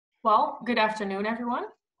Well, good afternoon, everyone,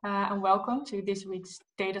 and welcome to this week's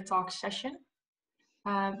Data Talk session.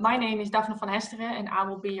 My name is Daphne van Hesteren, and I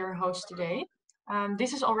will be your host today.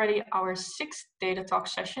 This is already our 6th Data Talk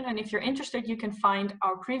session, and if you're interested, you can find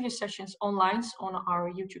our previous sessions online on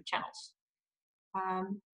our YouTube channels.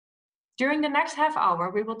 During the next half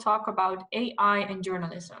hour, we will talk about AI and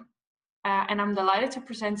journalism. And I'm delighted to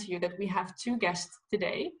present to you that we have 2 guests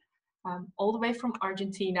today, all the way from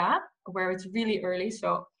Argentina, where it's really early,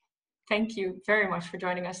 so thank you very much for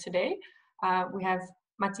joining us today. We have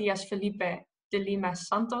Mathias-Felipe de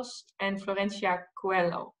Lima-Santos and Florencia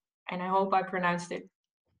Coelho, and I hope I pronounced it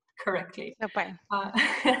correctly. Okay.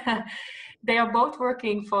 They are both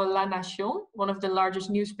working for Nacion, one of the largest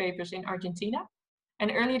newspapers in Argentina.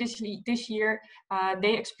 And earlier this year,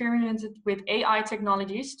 they experimented with AI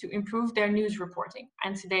technologies to improve their news reporting.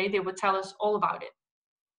 And today they will tell us all about it.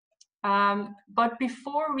 But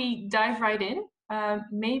before we dive right in,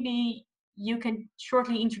 maybe you can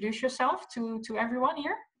shortly introduce yourself to everyone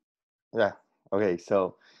here. Yeah, okay.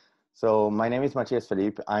 So my name is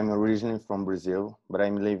Mathias-Felipe. I'm originally from Brazil, but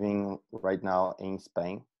I'm living right now in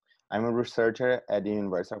Spain. I'm a researcher at the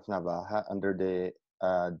University of Navarra under the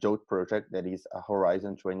JOT project, that is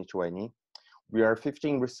Horizon 2020. We are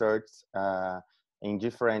 15 researchers in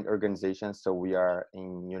different organizations. So we are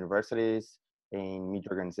in universities, in media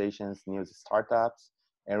organizations, news startups,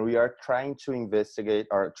 and we are trying to investigate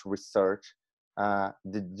or to research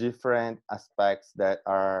the different aspects that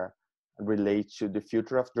are relate to the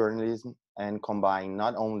future of journalism and combine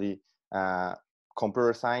not only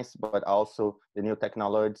computer science, but also the new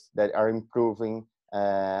technologies that are improving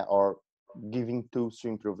or giving tools to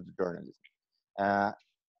improve the journalism.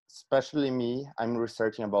 Especially me, I'm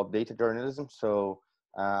researching about data journalism. So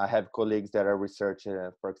I have colleagues that are researching,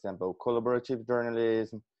 for example, collaborative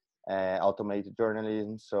journalism, automated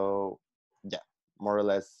journalism. So yeah, more or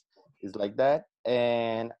less is like that.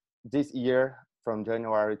 And this year, from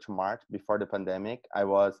January to March, before the pandemic, I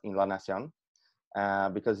was in Nacion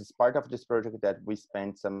because it's part of this project that we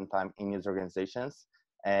spent some time in news organizations.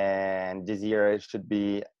 And this year it should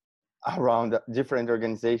be around different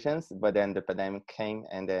organizations, but then the pandemic came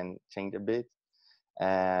and then changed a bit.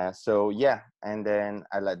 So yeah, and then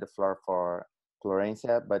I let the floor for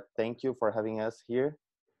Florencia, but thank you for having us here.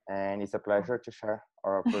 And it's a pleasure to share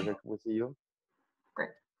our project with you. Great,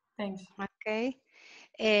 thanks. Okay,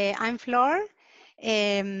 I'm Flor.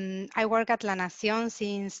 I work at La Nación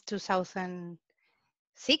since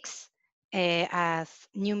 2006 as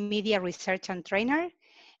new media research and trainer.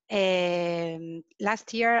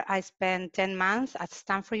 Last year, I spent 10 months at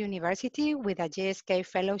Stanford University with a GSK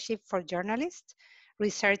fellowship for journalists,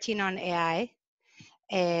 researching on AI.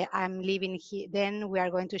 I'm leaving here, then we are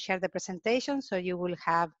going to share the presentation, so you will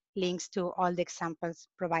have links to all the examples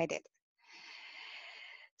provided.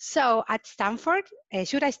 So at Stanford,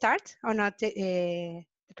 should I start or not the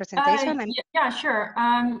presentation? Yeah, sure.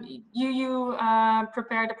 You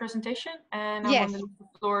prepare the presentation, and I want to leave the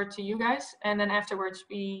floor to you guys, and then afterwards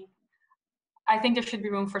I think there should be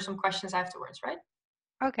room for some questions afterwards, right?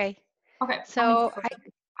 Okay. Okay. So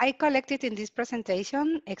I collected in this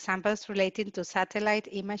presentation examples relating to satellite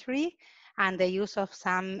imagery and the use of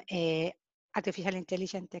some artificial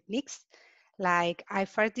intelligence techniques. Like I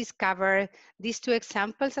first discovered these 2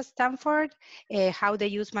 examples at Stanford, how they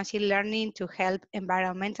use machine learning to help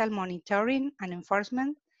environmental monitoring and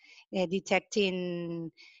enforcement,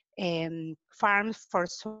 detecting farms for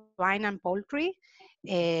swine and poultry.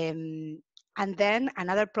 And then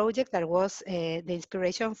another project that was the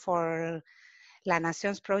inspiration for La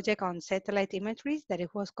Nacion's project on satellite imagery, that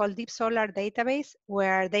it was called Deep Solar Database,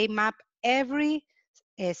 where they map every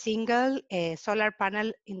single solar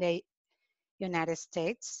panel in the United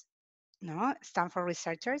States, Stanford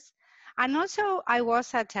researchers. And also I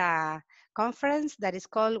was at a conference that is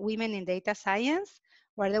called Women in Data Science,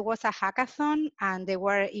 where there was a hackathon and they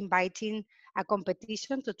were inviting a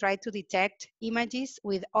competition to try to detect images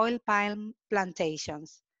with oil palm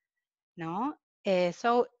plantations.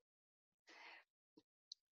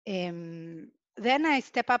 Then I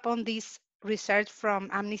step up on this research from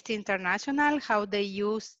Amnesty International, how they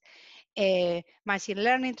use machine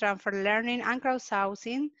learning, transfer learning, and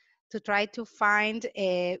crowdsourcing to try to find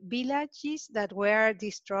villages that were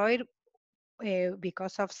destroyed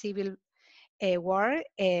because of civil war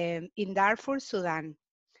in Darfur, Sudan.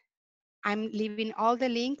 I'm leaving all the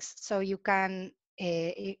links so you can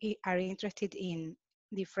are interested in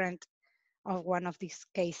different of one of these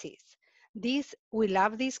cases. We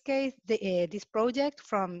love this case, this project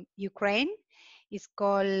from Ukraine. It's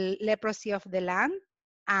called Leprosy of the Land,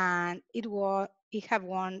 and it have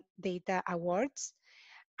won data awards.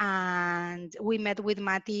 And we met with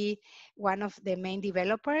Mati, one of the main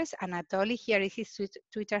developers, Anatoly. Here is his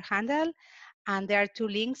Twitter handle. And there are two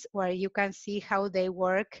links where you can see how they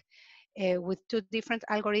work with two different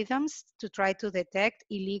algorithms to try to detect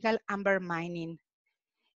illegal amber mining.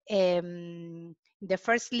 The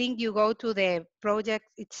first link, you go to the project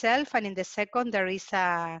itself, and in the second, there is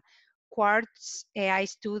a Quartz AI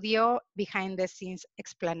Studio behind the scenes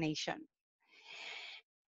explanation.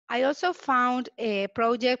 I also found a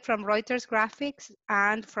project from Reuters Graphics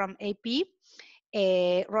and from AP.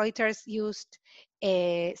 Reuters used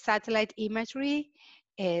satellite imagery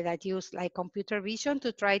that used like computer vision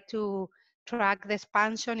to try to track the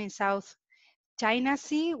expansion in South China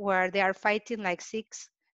Sea, where they are fighting like 6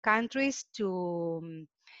 countries to,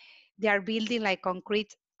 they are building like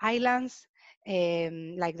concrete islands,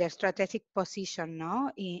 like their strategic position,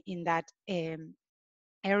 no, in that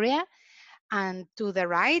area. And to the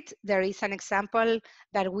right, there is an example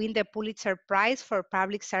that won the Pulitzer Prize for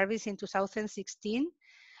Public Service in 2016,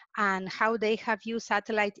 and how they have used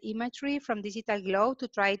satellite imagery from Digital Globe to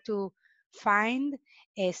try to find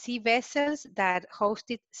sea vessels that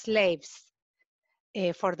hosted slaves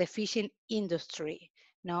for the fishing industry,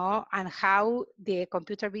 no? And how the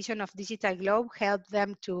computer vision of Digital Globe helped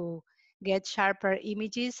them to get sharper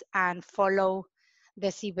images and follow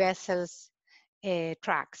the sea vessels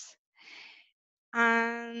tracks.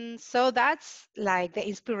 And so that's like the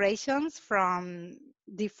inspirations from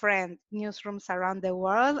different newsrooms around the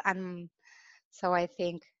world. And so I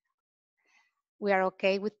think we are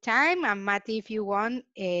okay with time. And Mati, if you want,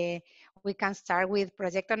 we can start with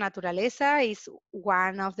Proyecto Naturaleza. Is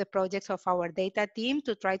one of the projects of our data team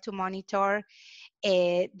to try to monitor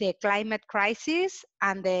the climate crisis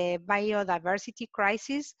and the biodiversity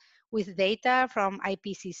crisis with data from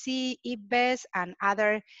IPCC, IPBES, and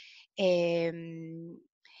other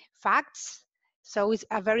facts. So it's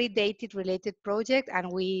a very data related project,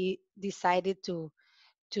 and we decided to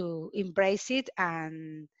embrace it.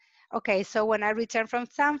 And okay, so when I returned from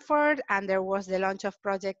Stanford, and there was the launch of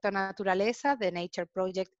Proyecto Naturaleza, the nature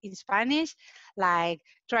project in Spanish, like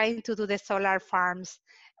trying to do the solar farms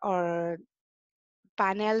or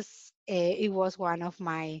panels, it was one of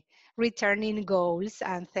my returning goals.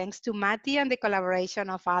 And thanks to Mati and the collaboration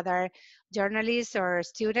of other journalists or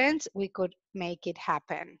students, we could make it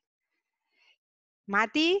happen.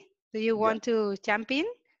 Mati, do you want to jump in?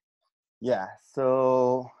 Yeah,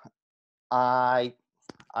 so I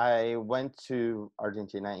went to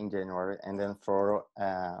Argentina in January, and then Flor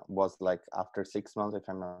was like after 6 months, if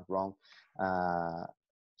I'm not wrong.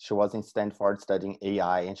 She was in Stanford studying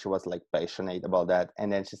AI, and she was like passionate about that.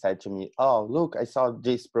 And then she said to me, "Oh, look, I saw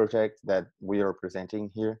this project that we are presenting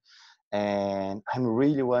here, and I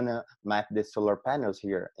really wanna map the solar panels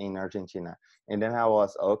here in Argentina." And then I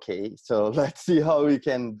was, okay, so let's see how we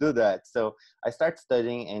can do that. So I started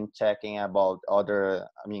studying and checking about all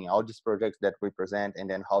these projects that we present, and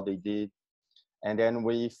then how they did. And then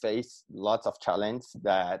we faced lots of challenges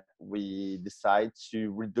that we decide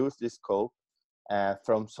to reduce the scope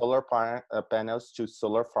from solar panels to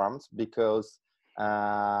solar farms, because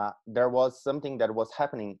there was something that was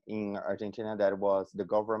happening in Argentina, that was the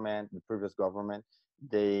previous government,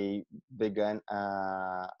 they began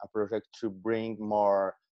a project to bring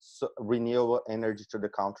more renewable energy to the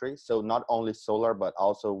country. So not only solar, but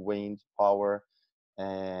also wind power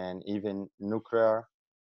and even nuclear.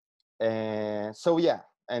 And so, yeah.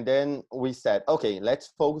 And then we said, okay,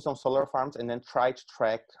 let's focus on solar farms and then try to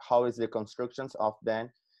track how is the constructions of them.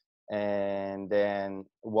 And then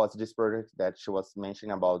was this project that she was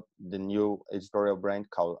mentioning about, the new editorial brand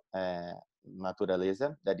called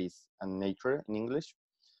Naturaleza, that is nature in English.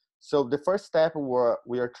 So the first step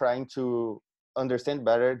we are trying to understand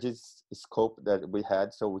better this scope that we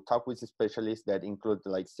had. So we talked with specialists that include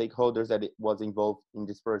like stakeholders that was involved in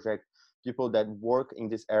this project, people that work in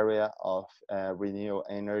this area of renewable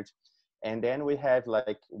energy. And then we had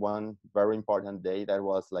like one very important day that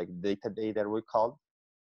was like data day that we called,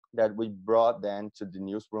 that we brought then to the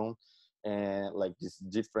newsroom, and like this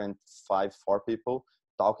different 4 people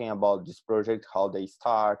talking about this project, how they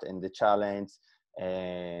start and the challenge,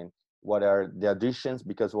 and what are the auditions,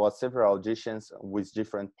 because it was several auditions with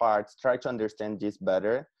different parts. Try to understand this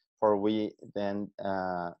better for we then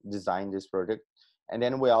design this project. And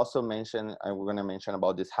then we also mentioned, and we're going to mention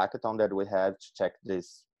about this hackathon that we have to check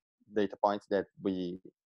these data points that we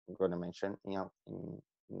are going to mention in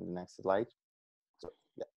the next slide. So,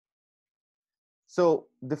 yeah. So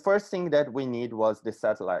the first thing that we need was the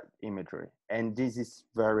satellite imagery, and this is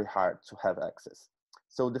very hard to have access.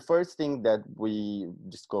 So the first thing that we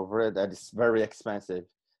discovered that is very expensive,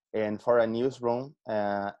 And for a newsroom,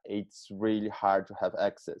 it's really hard to have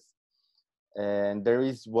access. And there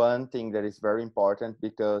is one thing that is very important,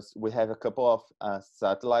 because we have a couple of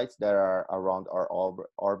satellites that are around our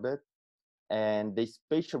orbit, and the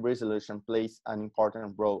spatial resolution plays an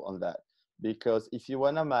important role on that. Because if you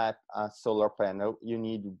want to map a solar panel, you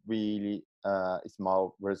need really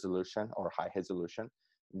small resolution or high resolution.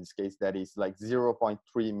 In this case, that is like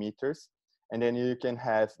 0.3 meters, and then you can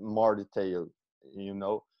have more detail, you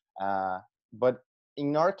know. But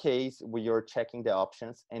in our case, we are checking the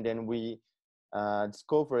options, and then we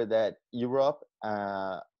discovered that Europe,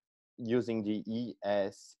 using the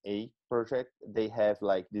ESA project, they have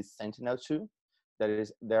like this Sentinel-2.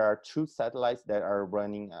 There are 2 satellites that are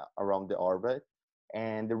running around the orbit,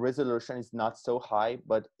 and the resolution is not so high,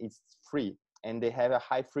 but it's free, and they have a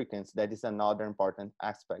high frequency. That is another important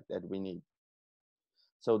aspect that we need.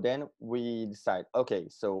 So then we decide, okay,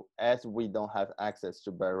 so as we don't have access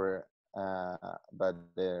to better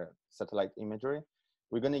satellite imagery,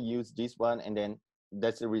 we're going to use this one, and then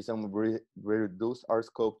that's the reason we reduce our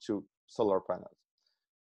scope to solar panels.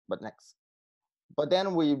 But next. But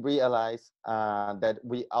then we realized that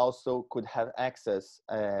we also could have access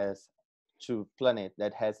to planet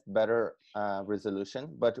that has better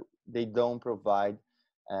resolution, but they don't provide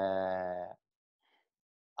a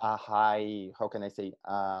high, how can I say,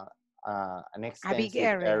 an extensive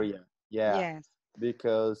area. Yeah. Yes.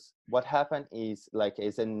 Because what happened is, like,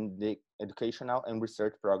 it's in the educational and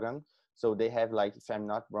research program. So they have, like, if I'm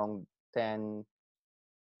not wrong, 10,000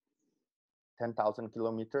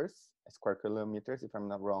 square kilometers, if I'm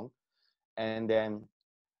not wrong. And then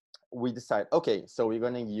we decide, okay, so we're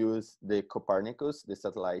going to use the Copernicus, the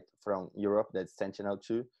satellite from Europe, that's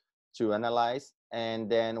Sentinel-2, to analyze. And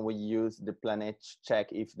then we use the planet to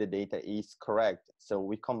check if the data is correct. So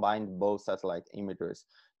we combined both satellite images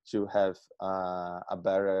to have a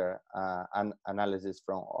better analysis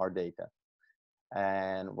from our data.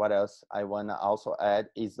 And what else I want to also add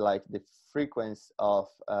is, like, the frequency of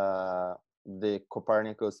the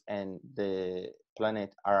Copernicus and the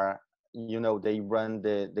planet are, you know, they run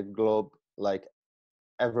the globe like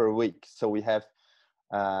every week. So we have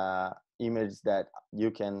images that you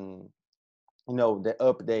can, you know, the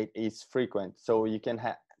update is frequent. So you can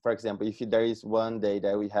have, for example, if there is one day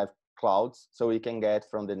that we have clouds, so we can get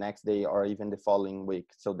from the next day or even the following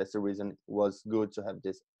week. So that's the reason it was good to have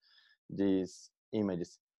these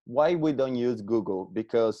images. Why we don't use Google?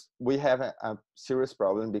 Because we have a serious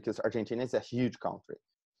problem, because Argentina is a huge country,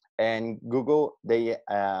 and Google, they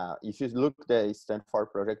if you look the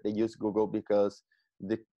Stanford project, they use Google because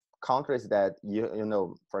the countries that you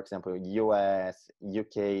know, for example, US,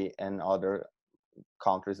 UK, and other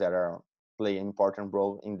countries that are play an important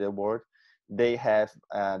role in the world, they have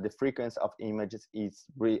the frequency of images is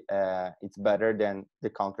it's better than the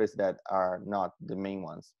countries that are not the main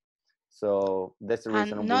ones. So that's the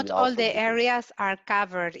reason And we not all also the areas are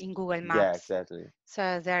covered in Google Maps. Yeah, exactly.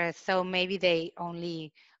 So maybe they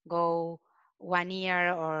only go 1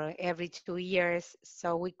 year or every 2 years.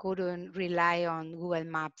 So we couldn't rely on Google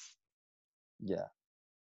Maps. Yeah.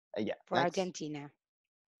 Yeah. For Next. Argentina.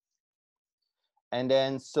 And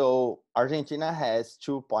then, so Argentina has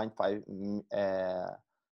 2.5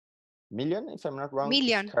 million, if I'm not wrong.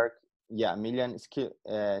 Million. Million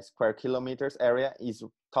square kilometers area, is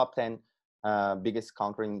top 10 biggest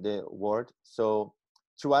country in the world. So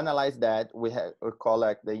to analyze that, we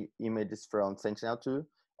collect the images from Sentinel-2,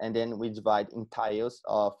 and then we divide in tiles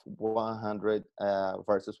of 100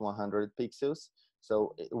 versus 100 pixels.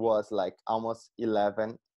 So it was like almost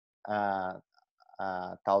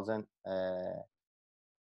 11,000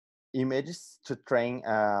 images to train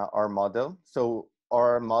our model. So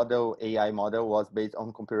our model, AI model, was based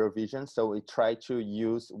on computer vision. So we try to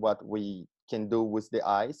use what we can do with the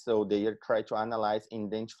eyes. So they try to analyze,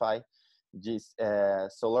 identify these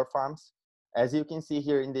solar farms. As you can see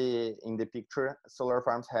here in the picture, solar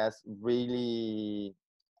farms has a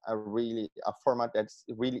format that's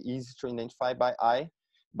really easy to identify by eye,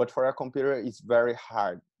 but for a computer it's very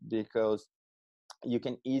hard, because you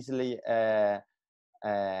can easily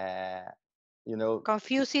you know,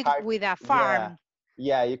 confuse it hard, with a farm.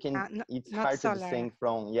 Yeah, you can. It's not hard solar. to distinguish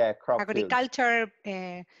from crop agriculture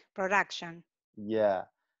production. Yeah,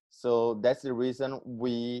 so that's the reason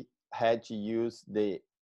we had to use the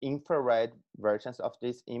infrared versions of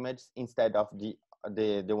this image instead of the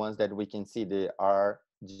ones that we can see, the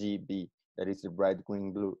RGB, that is the red,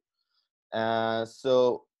 green, blue.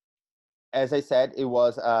 So as I said, it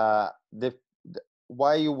was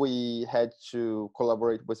why we had to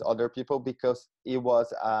collaborate with other people, because it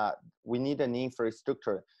was we need an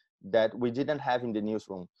infrastructure that we didn't have in the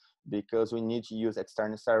newsroom. because we need to use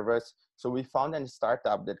external servers. So we found a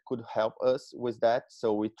startup that could help us with that.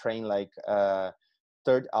 So we train like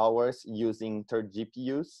third hours using third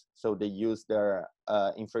GPUs. So they use their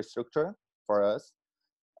infrastructure for us.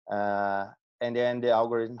 And then the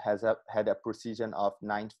algorithm had a precision of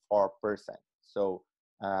 94%. So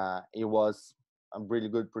it was a really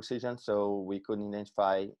good precision. So we could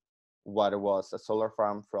identify what was a solar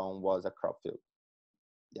farm from was a crop field.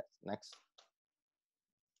 Yes, next.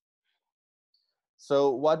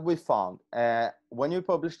 So what we found when you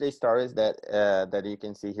publish the stories that you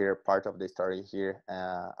can see here, part of the story here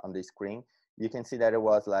on the screen, you can see that it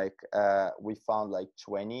was like we found like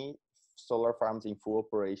 20 solar farms in full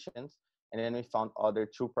operations, and then we found other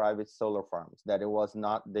 2 private solar farms that it was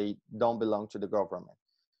not, they don't belong to the government.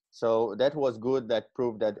 So that was good. That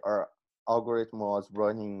proved that our algorithm was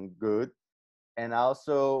running good. And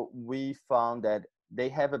also we found that they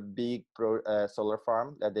have a big solar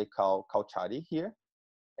farm that they call Cauchari here.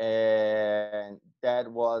 And that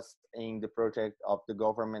was in the project of the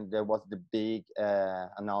government. There was the big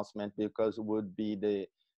announcement, because it would be the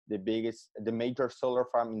biggest, the major solar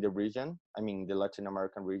farm in the region, I mean the Latin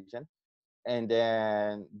American region. And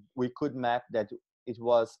then we could map that it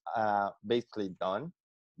was basically done,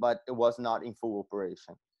 but it was not in full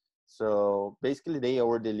operation. So basically they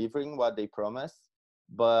were delivering what they promised,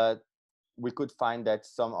 but we could find that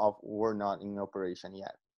some of were not in operation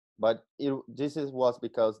yet. But was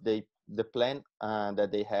because the plan that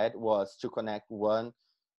they had was to connect one,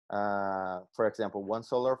 for example, one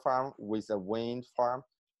solar farm with a wind farm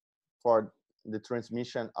for the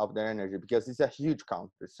transmission of the energy, because it's a huge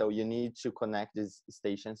country. So you need to connect these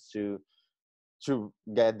stations to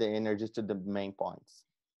get the energy to the main points.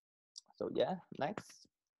 So yeah, next.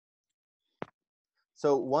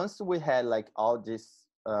 So once we had like all these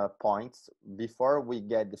points, before we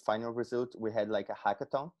get the final result, we had like a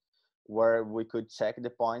hackathon where we could check the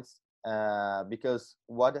points, because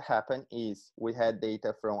what happened is we had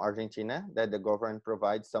data from Argentina that the government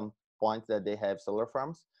provides some points that they have solar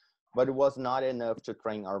farms, but it was not enough to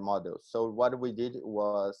train our models. So what we did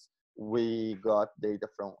was we got data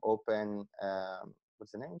from what's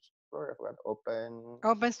the name? Sorry, I forgot.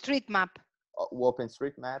 OpenStreetMap.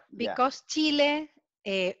 OpenStreetMap. Because Chile,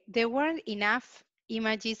 there weren't enough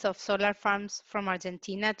images of solar farms from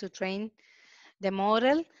Argentina to train the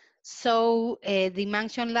model. So the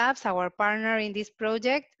Nacion Labs, our partner in this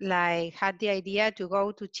project, like had the idea to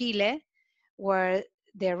go to Chile, where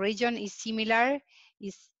the region is similar,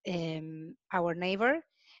 is our neighbor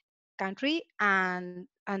country, and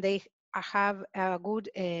they have a good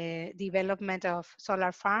development of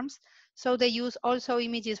solar farms. So they use also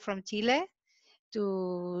images from Chile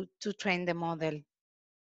to train the model.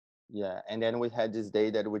 Yeah, and then we had this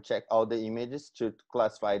day that we check all the images to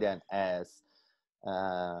classify them as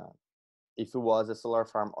if it was a solar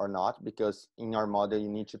farm or not, because in our model you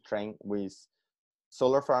need to train with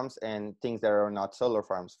solar farms and things that are not solar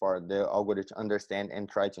farms for the algorithm to understand and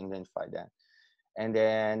try to identify them. And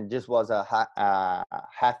then this was a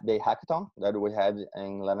half-day hackathon that we had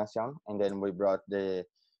in Nacion, and then we brought the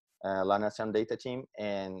Nacion data team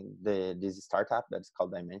and this startup that's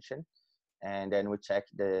called Dimension, and then we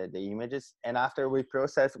checked the images. And after we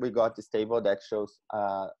processed, we got this table that shows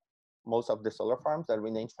most of the solar farms that we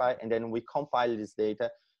identify, and then we compile this data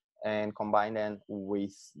and combine them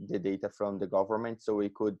with the data from the government, so we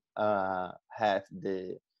could have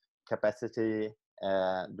the capacity,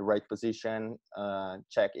 the right position,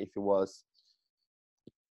 check if it was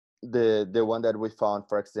the one that we found.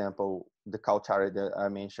 For example, the Cauchari that I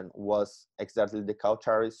mentioned was exactly the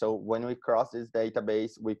Cauchari. So when we crossed this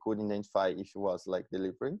database, we could identify if it was like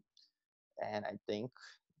delivering. And I think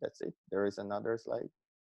that's it. There is another slide.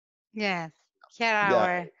 Yes, here are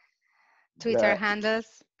our Twitter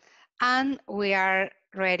handles, and we are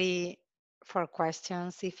ready for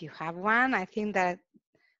questions if you have one. I think that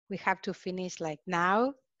we have to finish like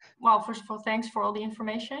now. Well, first of all, thanks for all the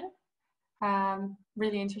information.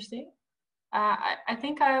 Really interesting. I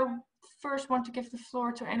think I first want to give the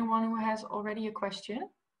floor to anyone who has already a question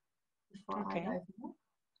before I dive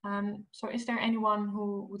in. So is there anyone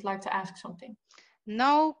who would like to ask something?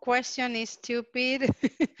 No question is stupid.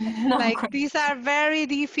 No like question. These are very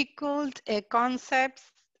difficult concepts.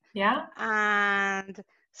 Yeah. And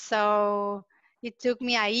so it took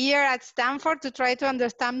me a year at Stanford to try to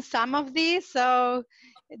understand some of these. So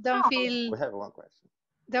don't feel. We have one question.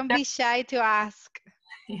 Don't be shy to ask.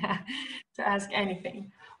 Yeah, to ask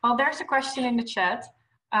anything. Well, there's a question in the chat.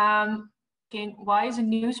 Why is a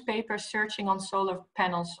newspaper searching on solar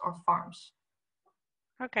panels or farms?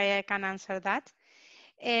 Okay, I can answer that.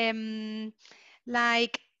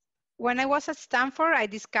 Like when I was at Stanford, I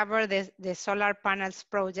discovered the solar panels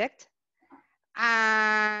project.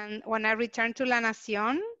 And when I returned to La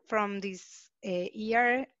Nacion from this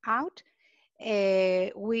year out,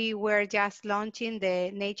 we were just launching the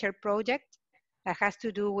nature project that has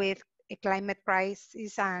to do with a climate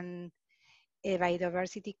crisis and a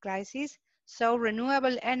biodiversity crisis. So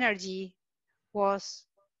renewable energy was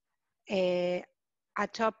a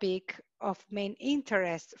topic of main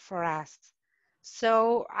interest for us.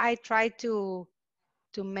 So I tried to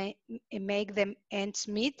make them ends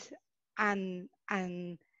meet and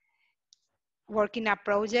work in a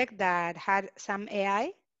project that had some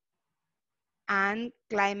AI and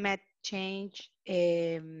climate change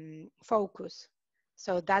focus.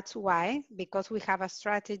 So that's why, because we have a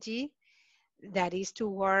strategy that is to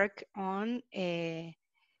work on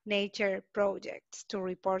nature projects to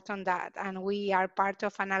report on that. And we are part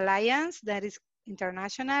of an alliance that is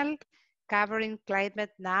international, covering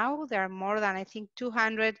climate now. There are more than, I think,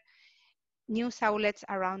 200 news outlets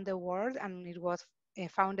around the world, and it was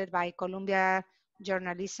founded by Columbia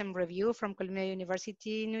Journalism Review from Columbia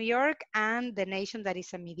University in New York and The Nation, that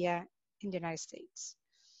is a media in the United States.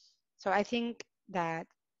 So I think that,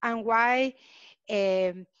 and why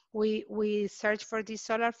we search for these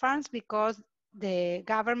solar farms, because the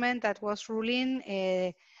government that was ruling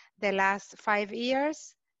the last 5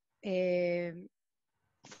 years,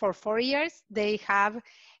 for 4 years, they have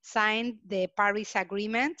signed the Paris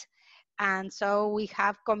Agreement. And so we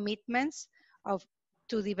have commitments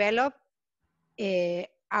to develop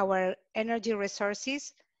our energy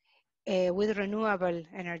resources with renewable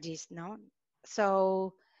energies, no?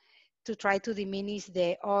 So to try to diminish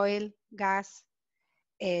the oil, gas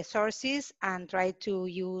sources and try to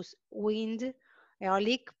use wind,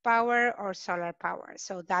 aeolic power or solar power.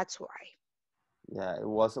 So that's why. Yeah, it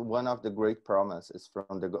was one of the great promises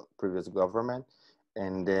from the previous government.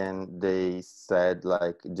 And then they said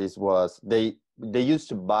like this was, they used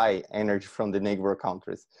to buy energy from the neighbor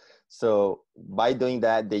countries. So by doing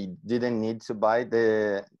that, they didn't need to buy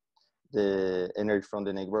the energy from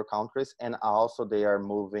the neighbor countries. And also they are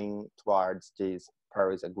moving towards this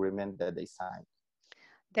Paris Agreement that they signed.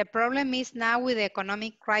 The problem is now with the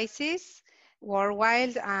economic crisis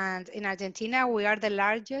worldwide, and in Argentina, we are the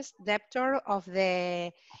largest debtor of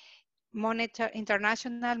the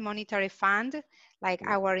International Monetary Fund. Like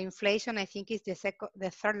our inflation, I think, is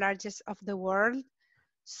the third largest of the world.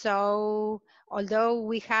 So although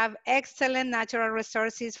we have excellent natural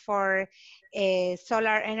resources for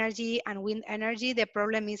solar energy and wind energy, the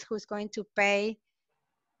problem is who's going to pay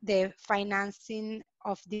the financing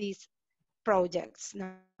of these projects.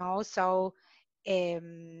 No, so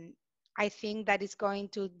I think that is going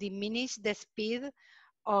to diminish the speed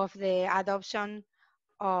of the adoption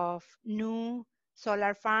of new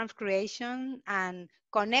solar farms creation and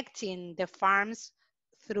connecting the farms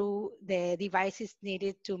through the devices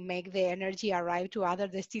needed to make the energy arrive to other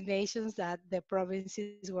destinations that the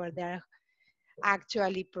provinces where they're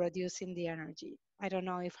actually producing the energy. I don't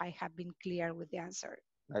know if I have been clear with the answer.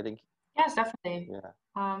 I think. Yes, definitely. Yeah.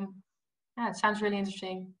 Yeah, it sounds really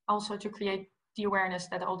interesting. Also to create the awareness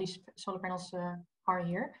that all these solar panels are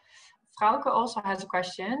here. Frauke also has a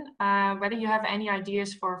question, whether you have any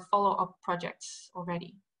ideas for follow-up projects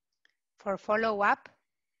already. For follow-up?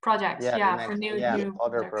 Projects, yeah, next, for new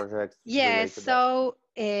other projects. Yes, so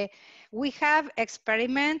we have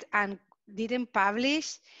experiment and didn't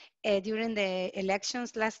publish during the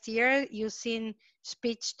elections last year using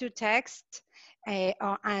speech to text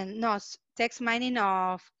text mining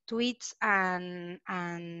of tweets and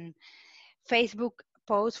Facebook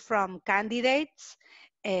posts from candidates.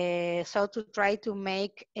 So to try to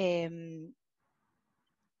make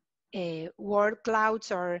word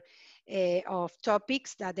clouds or of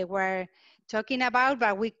topics that they were talking about,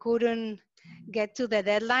 but we couldn't get to the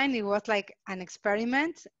deadline. It was like an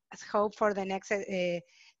experiment. I hope for the next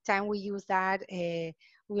time we use that,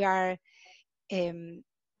 we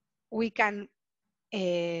can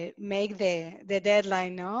make the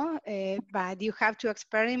deadline, no? But you have to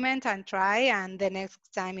experiment and try, and the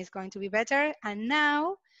next time is going to be better. And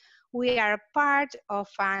now we are part of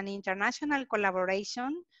an international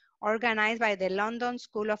collaboration organized by the London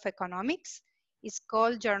School of Economics. It's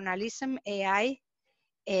called Journalism AI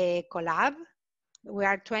Collab. We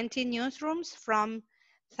are 20 newsrooms from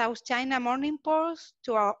South China Morning Post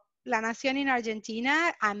to La Nacion in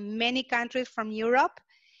Argentina and many countries from Europe.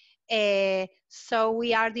 So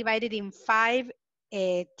we are divided in 5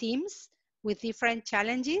 teams with different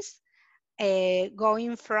challenges,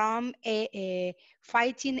 going from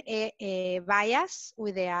fighting a bias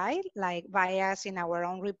with AI, like bias in our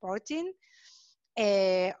own reporting,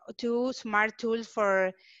 two smart tools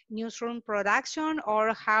for newsroom production,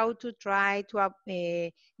 or how to try to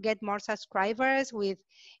get more subscribers with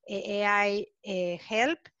AI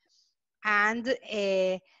help. And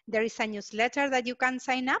there is a newsletter that you can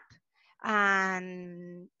sign up.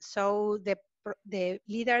 And so the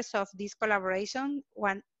leaders of this collaboration,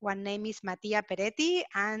 one name is Mattia Peretti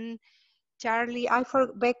and Charlie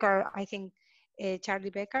Becker, I think,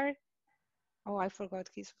 Charlie Becker. Oh, I forgot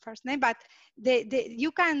his first name, but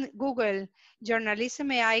you can Google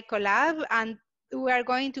Journalism AI Collab, and we are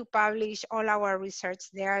going to publish all our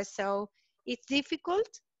research there. So it's difficult.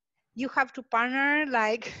 You have to partner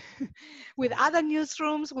like with other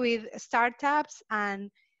newsrooms, with startups,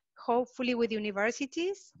 and hopefully with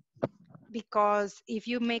universities. Because if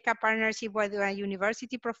you make a partnership with a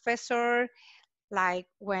university professor, like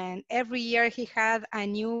when every year he had a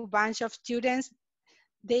new bunch of students,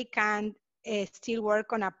 they can still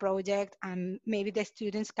work on a project, and maybe the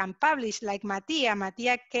students can publish, like Mattia.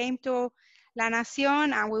 Mattia came to La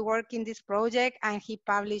Nacion and we worked in this project, and he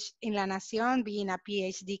published in La Nacion, being a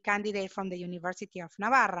PhD candidate from the University of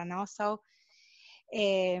Navarra. No? So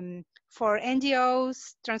for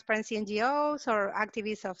NGOs, transparency NGOs, or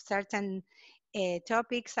activists of certain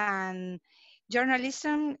topics and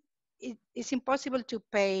journalism, it's impossible to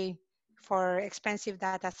pay for expensive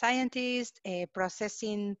data scientists,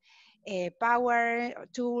 processing power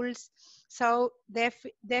tools. So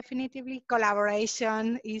definitively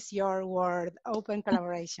collaboration is your word, open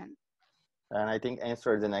collaboration. And I think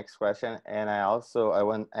answer the next question. And I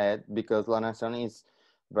want to add, because La Nacion is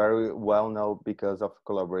very well known because of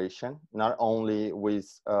collaboration, not only with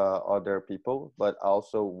other people, but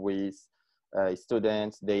also with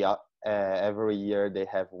students. They every year they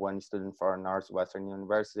have one student from Northwestern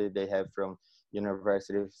University. They have from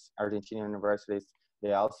universities, Argentina universities.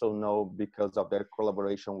 They also know because of their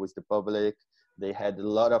collaboration with the public. They had a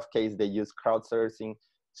lot of cases. They use crowdsourcing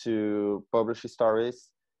to publish stories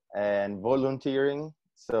and volunteering.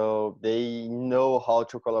 So they know how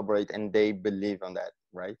to collaborate, and they believe on that,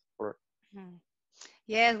 right?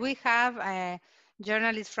 Yes, we have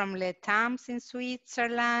journalists from LETAMS in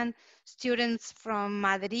Switzerland, students from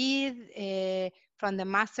Madrid, from the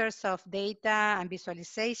Masters of Data and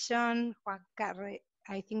Visualization,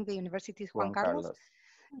 I think the university is Juan Carlos.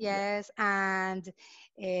 Yes, and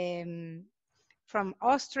from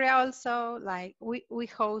Austria also, like we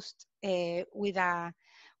host with a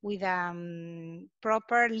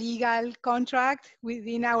proper legal contract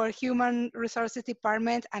within our human resources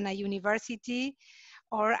department and a university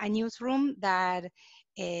or a newsroom that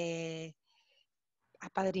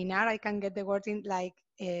apadrinar, I can get the word in, like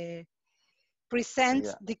present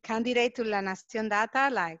the candidate to La Nacion data,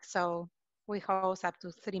 like, so we host up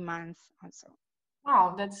to 3 months also.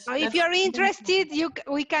 Wow, that's. So if you're interested,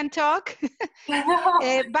 we can talk.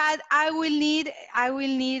 But I will need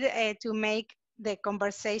to make the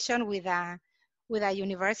conversation with a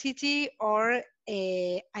university or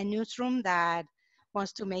a newsroom that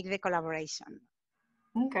wants to make the collaboration.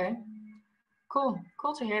 Okay, cool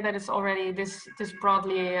to hear that it's already this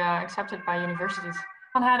broadly accepted by universities.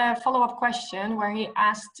 I had a follow-up question where he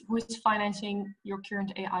asked, who is financing your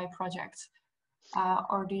current AI project,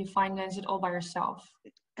 or do you finance it all by yourself?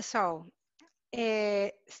 So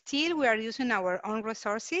still we are using our own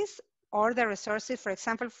resources, or the resources, for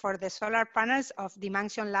example, for the solar panels of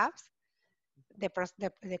Dimension Labs, the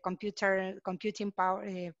computing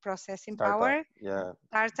power, processing power,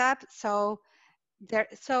 startup. So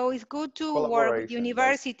it's good to work with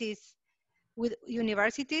universities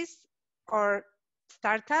or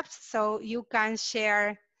startups, so you can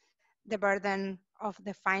share the burden of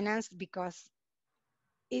the finance, because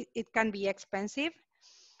it can be expensive.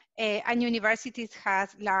 And universities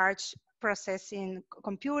has large processing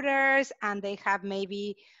computers, and they have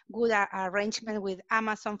maybe good arrangement with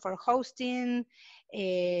Amazon for hosting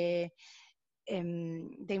the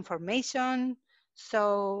information.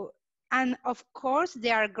 So, and of course,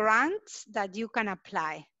 there are grants that you can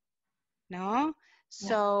apply, no?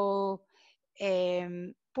 So,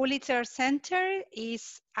 Pulitzer Center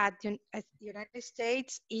is at United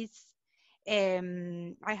States.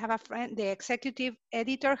 I have a friend, the executive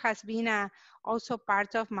editor has been also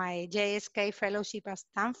part of my JSK fellowship at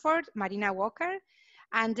Stanford, Marina Walker,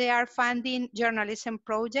 and they are funding journalism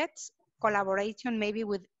projects, collaboration maybe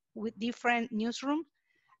with different newsrooms.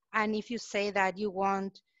 And if you say that you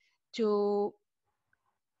want to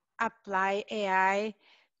apply AI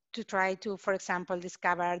to try to, for example,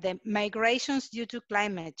 discover the migrations due to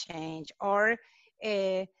climate change, or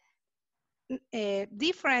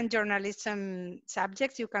different journalism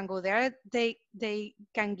subjects, you can go there. They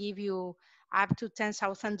can give you up to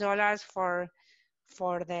 $10,000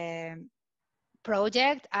 for the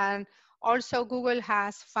project. And also Google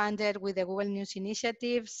has funded with the Google News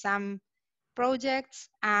Initiative some projects,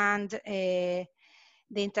 and the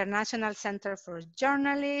International Center for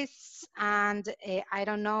Journalists, and I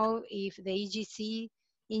don't know if the EGC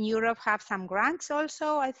in Europe have some grants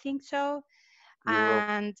also, I think so. Europe.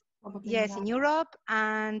 And Probably, yes, yeah. in Europe.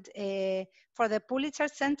 And for the Pulitzer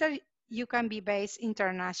Center, you can be based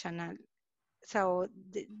international. So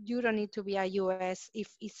you don't need to be a US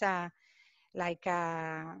if it's like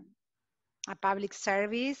a public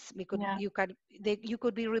service, because Yeah. you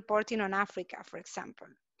could be reporting on Africa, for example.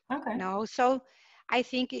 Okay. No, so I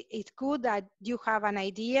think it's good that you have an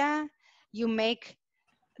idea, you make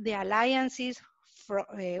the alliances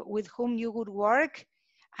with whom you would work,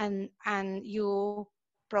 and you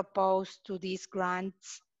propose to these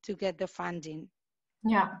grants to get the funding.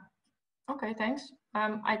 Yeah. Okay, thanks.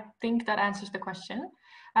 I think that answers the question.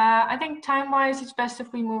 I think time-wise, it's best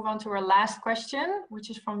if we move on to our last question, which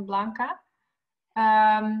is from Blanca.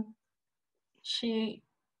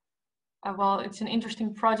 Well, it's an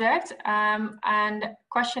interesting project. And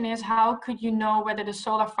question is, how could you know whether the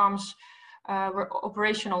solar farms were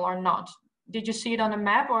operational or not? Did you see it on a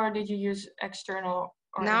map, or did you use external?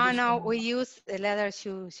 No, we use the leather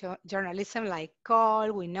journalism like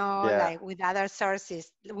call, we know, Yeah. like with other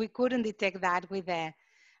sources. We couldn't detect that with the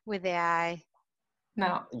eye.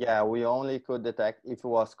 No. Yeah, we only could detect if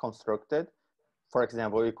it was constructed. For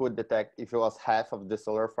example, we could detect if it was half of the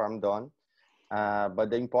solar farm done. But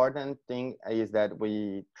the important thing is that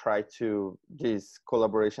we try to, this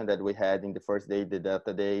collaboration that we had in the first day, the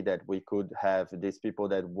Delta Day, that we could have these people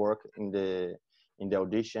that work in the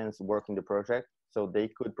auditions, work in the project, so they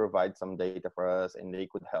could provide some data for us, and they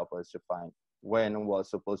could help us to find when was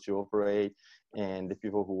supposed to operate, and the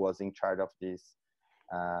people who was in charge of these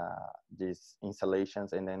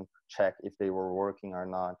installations, and then check if they were working or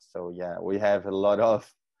not. So yeah, we have a lot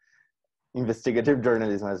of investigative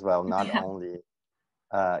journalism as well, not only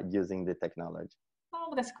using the technology.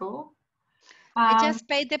 Oh, that's cool. I just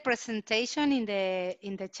paid the presentation in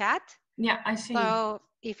the chat. Yeah, I see. So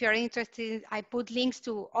if you're interested, I put links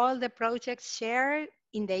to all the projects shared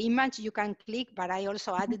in the image. You can click, but I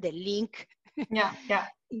also added the link. Yeah.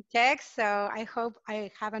 In text. So I hope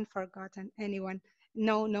I haven't forgotten anyone.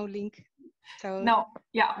 No link. So no,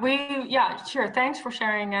 yeah, sure. Thanks for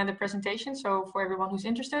sharing the presentation. So for everyone who's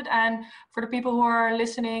interested, and for the people who are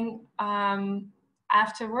listening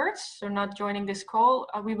afterwards, so not joining this call,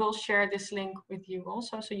 we will share this link with you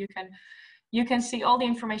also, so you can see all the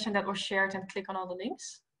information that was shared and click on all the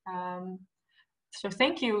links. So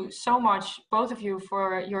thank you so much, both of you,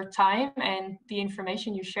 for your time and the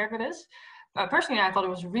information you shared with us. Personally, I thought it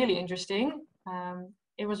was really interesting.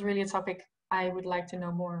 It was really a topic I would like to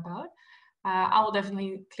know more about. I will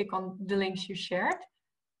definitely click on the links you shared.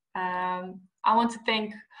 I want to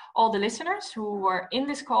thank all the listeners who were in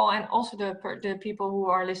this call, and also the people who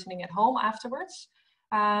are listening at home afterwards.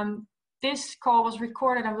 This call was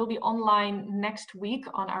recorded and will be online next week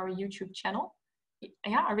on our YouTube channel.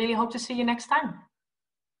 Yeah, I really hope to see you next time.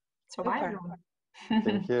 So bye, everyone.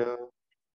 Thank you.